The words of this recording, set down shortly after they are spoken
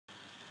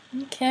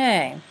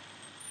Okay.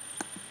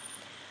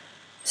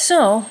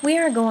 So we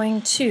are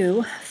going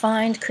to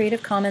find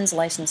Creative Commons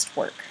licensed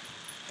work.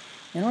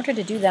 In order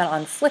to do that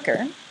on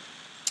Flickr,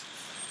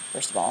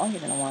 first of all,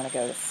 you're going to want to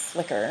go to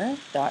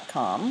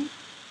flickr.com.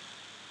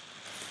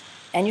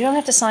 And you don't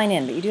have to sign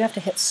in, but you do have to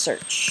hit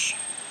search.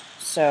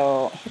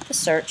 So hit the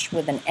search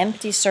with an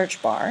empty search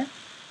bar.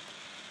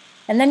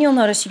 And then you'll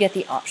notice you get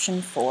the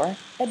option for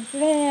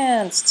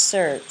advanced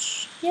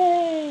search.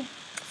 Yay!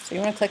 So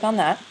you want to click on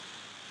that.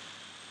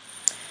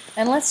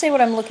 And let's say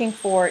what I'm looking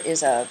for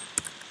is a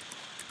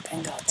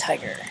Bengal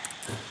tiger.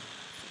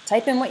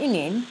 Type in what you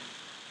need.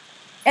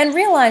 And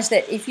realize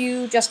that if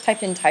you just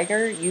typed in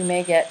tiger, you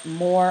may get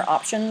more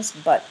options,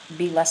 but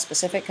be less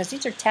specific, because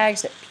these are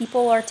tags that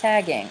people are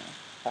tagging.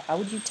 So how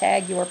would you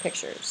tag your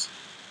pictures?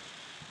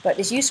 But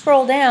as you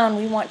scroll down,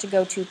 we want to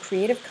go to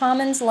Creative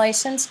Commons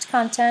licensed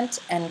content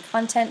and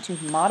content to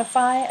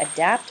modify,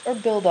 adapt, or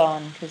build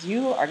on, because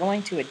you are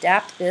going to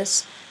adapt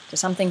this to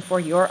something for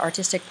your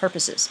artistic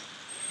purposes.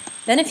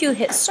 Then if you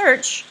hit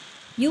search,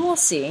 you will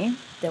see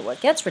that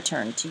what gets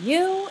returned to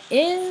you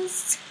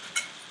is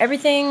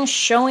everything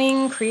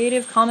showing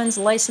Creative Commons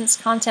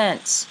licensed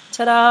content.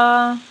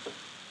 Ta-da!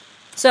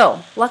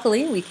 So,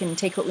 luckily, we can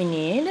take what we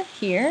need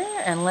here,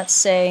 and let's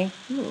say,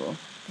 ooh,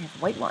 they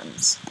have white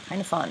ones.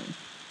 Kind of fun.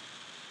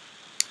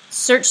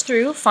 Search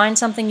through, find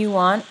something you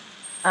want.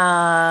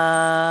 Yeah,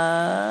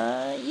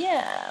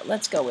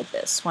 let's go with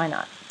this. Why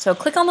not? So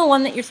click on the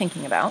one that you're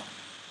thinking about,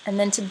 and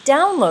then to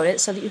download it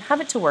so that you have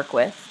it to work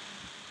with,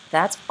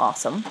 that's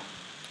awesome.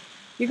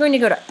 You're going to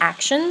go to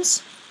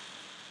Actions,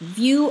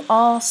 View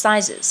All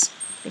Sizes,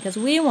 because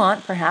we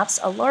want perhaps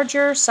a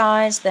larger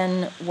size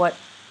than what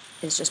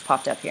is just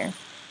popped up here.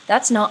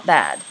 That's not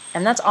bad,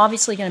 and that's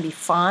obviously going to be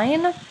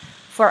fine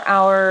for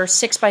our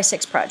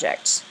 6x6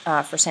 project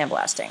for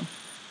sandblasting.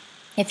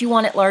 If you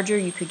want it larger,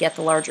 you could get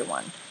the larger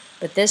one.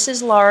 But this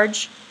is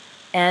large,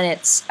 and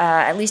it's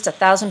at least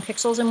 1,000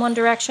 pixels in one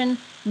direction.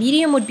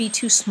 Medium would be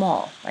too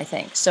small, I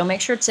think. So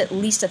make sure it's at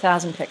least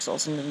 1,000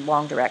 pixels in the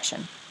long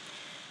direction.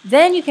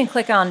 Then you can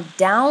click on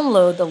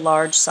Download the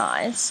large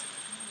size,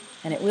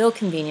 and it will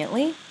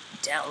conveniently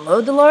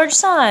download the large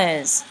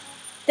size.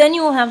 Then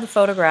you will have the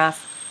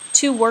photograph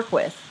to work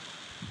with.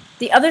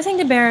 The other thing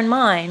to bear in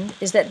mind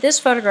is that this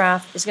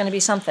photograph is going to be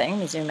something, let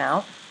me zoom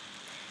out,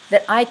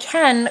 that I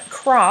can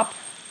crop,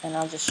 and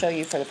I'll just show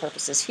you for the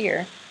purposes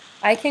here.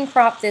 I can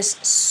crop this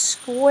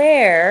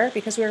square,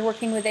 because we're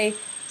working with a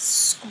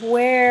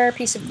square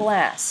piece of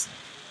glass.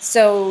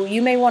 So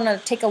you may want to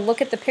take a look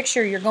at the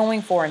picture you're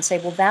going for and say,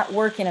 will that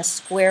work in a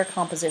square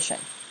composition?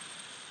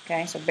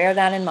 Okay, so bear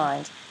that in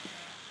mind.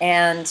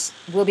 And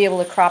we'll be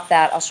able to crop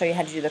that. I'll show you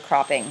how to do the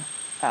cropping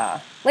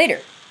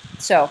later.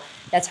 So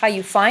that's how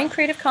you find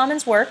Creative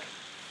Commons work,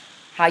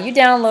 how you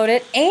download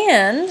it,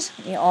 and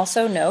you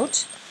also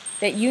note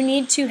that you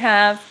need to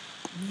have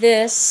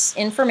this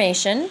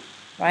information,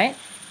 right?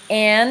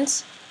 And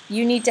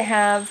you need to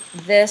have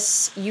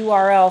this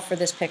URL for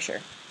this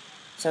picture.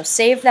 So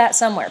save that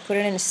somewhere. Put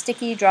it in a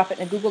sticky, drop it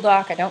in a Google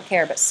Doc, I don't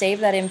care, but save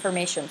that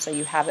information so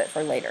you have it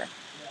for later.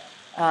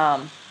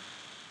 Yeah,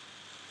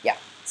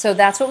 so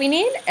that's what we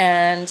need,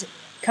 and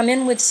come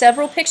in with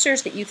several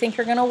pictures that you think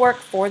are going to work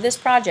for this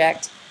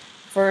project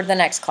for the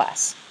next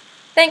class.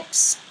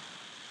 Thanks!